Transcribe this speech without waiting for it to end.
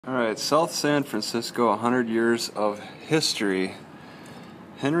Alright, South San Francisco, 100 years of history.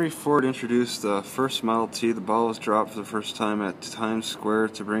 Henry Ford introduced the first Model T. The ball was dropped for the first time at Times Square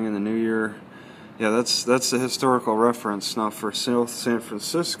to bring in the new year. Yeah, that's the historical reference. Now for South San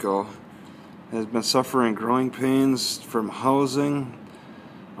Francisco, has been suffering growing pains from housing,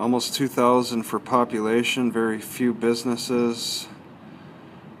 almost 2,000 for population, very few businesses.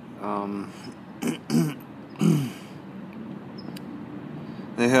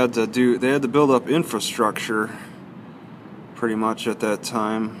 They had to build up infrastructure pretty much at that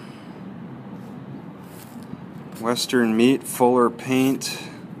time. Western meat, Fuller paint.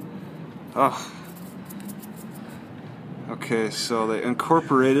 Okay, so they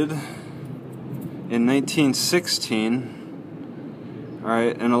incorporated in 1916. All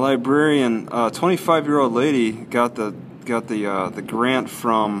right, and a librarian, 25-year-old lady, got the grant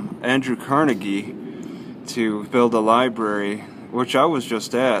from Andrew Carnegie to build a library, which I was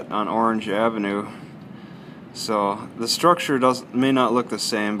just at on Orange Avenue. So the structure may not look the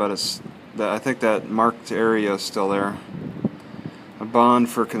same, but I think that marked area is still there. A bond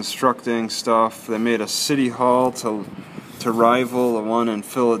for constructing stuff. They made a city hall to rival the one in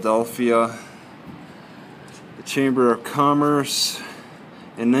Philadelphia. The Chamber of Commerce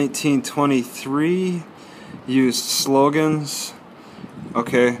in 1923 used slogans.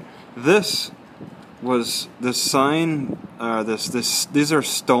 Okay, this was the sign. These are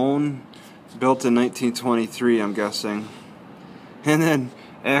stone, built in 1923, I'm guessing. And then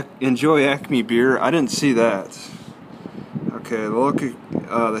enjoy Acme beer. I didn't see that. Okay, look at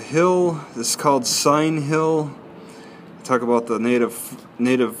the hill. This is called Sign Hill. Talk about the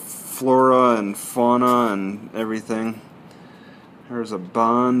native flora and fauna and everything. There's a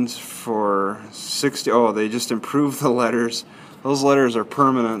bond for 60. Oh, they just improved the letters. Those letters are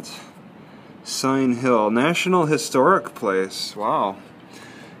permanent. Sign Hill, National Historic Place. Wow.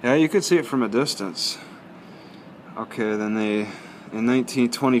 Yeah, you could see it from a distance. Okay, then in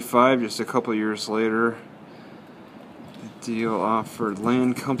 1925, just a couple years later, the deal offered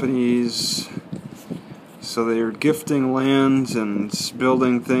land companies. So they were gifting land and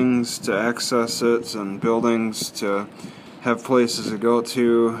building things to access it and buildings to have places to go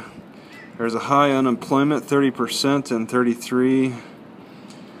to. There's a high unemployment, 30% in 33.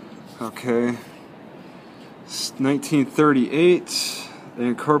 Okay, 1938, they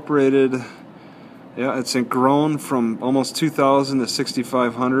incorporated, yeah, it's grown from almost 2,000 to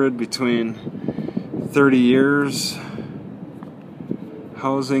 6,500 between 30 years.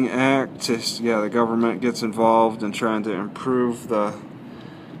 Housing Act, yeah, the government gets involved in trying to improve the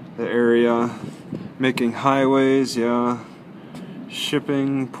area. Making highways, yeah.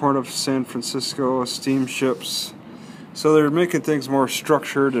 Shipping, Port of San Francisco, steamships. So they're making things more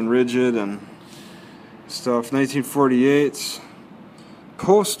structured and rigid and stuff. 1948,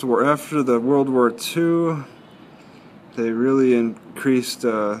 post-war, after the World War II, they really increased,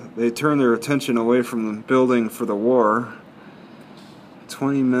 they turned their attention away from the building for the war.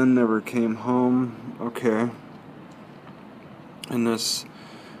 20 men never came home. Okay. In this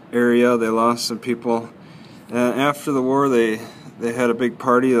area, they lost some people. And after the war, they had a big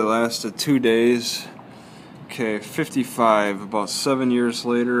party that lasted 2 days. Okay, 55, about 7 years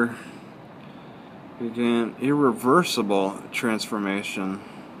later, began irreversible transformation.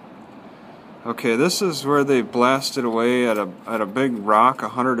 Okay, this is where they blasted away at a big rock,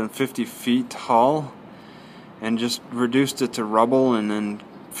 150 feet tall, and just reduced it to rubble, and then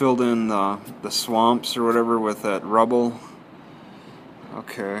filled in the swamps or whatever with that rubble.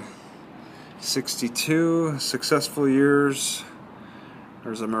 Okay, 62, successful years.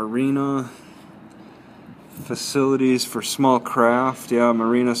 There's a marina. Facilities for small craft, yeah,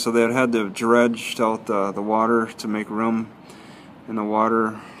 marina, so they had to dredge out the water to make room in the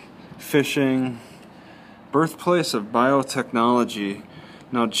water. Fishing. Birthplace of biotechnology.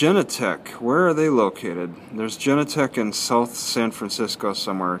 Now Genentech, where are they located? There's Genentech in South San Francisco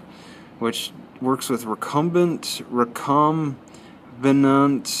somewhere, which works with recombinant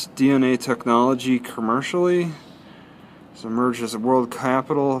DNA technology commercially. It's emerged as a world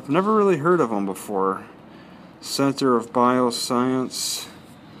capital. I've never really heard of them before. Center of Bioscience.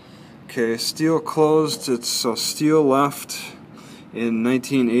 Okay, steel closed. So steel left in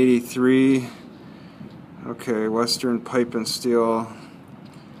 1983. Okay, Western Pipe and Steel.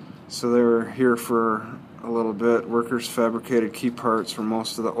 So they were here for a little bit. Workers fabricated key parts for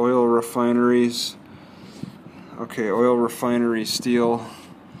most of the oil refineries. Okay, oil refinery steel.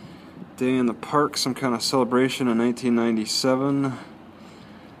 Day in the Park, some kind of celebration in 1997.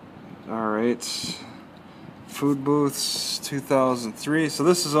 Alright. Food booths, 2003. So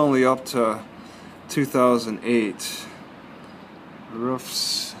this is only up to 2008.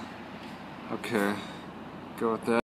 Roofs. Okay, go with that.